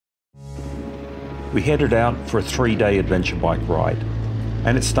We headed out for a 3-day adventure bike ride,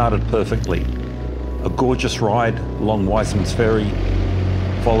 and it started perfectly. A gorgeous ride along Wiseman's Ferry,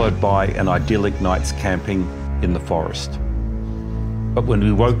 followed by an idyllic night's camping in the forest. But when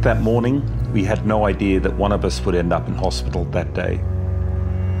we woke that morning, we had no idea that one of us would end up in hospital that day.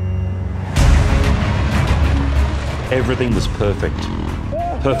 Everything was perfect.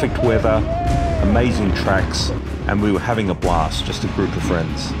 Perfect weather, amazing tracks, and we were having a blast, just a group of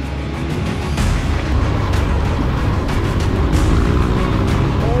friends.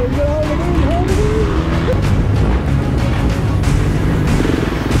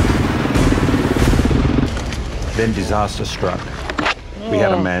 Then disaster struck. We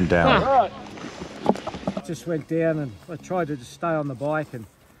had a man down. I just went down and I tried to just stay on the bike and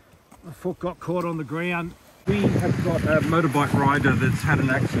my foot got caught on the ground. We have got a motorbike rider that's had an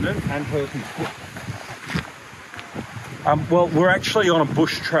accident and hurt his foot. Well, we're actually on a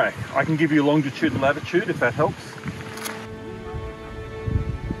bush track. I can give you longitude and latitude if that helps.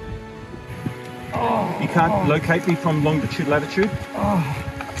 You can't locate me from longitude, latitude?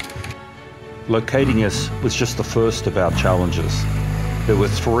 Locating us was just the first of our challenges. There were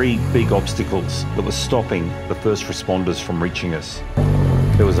 3 big obstacles that were stopping the first responders from reaching us.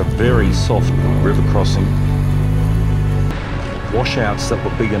 There was a very soft river crossing, washouts that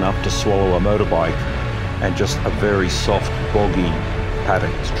were big enough to swallow a motorbike, and just a very soft, boggy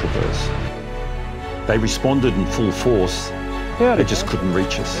paddock to traverse. They responded in full force, they just couldn't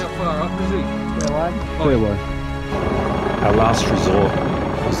reach us. How far up is he? Fair way. Our last resort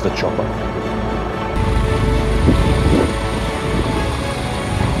was the chopper.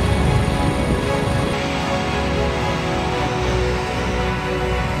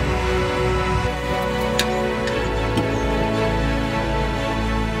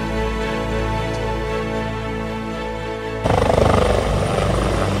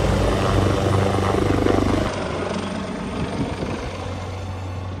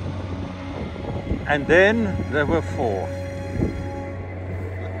 And then there were 4.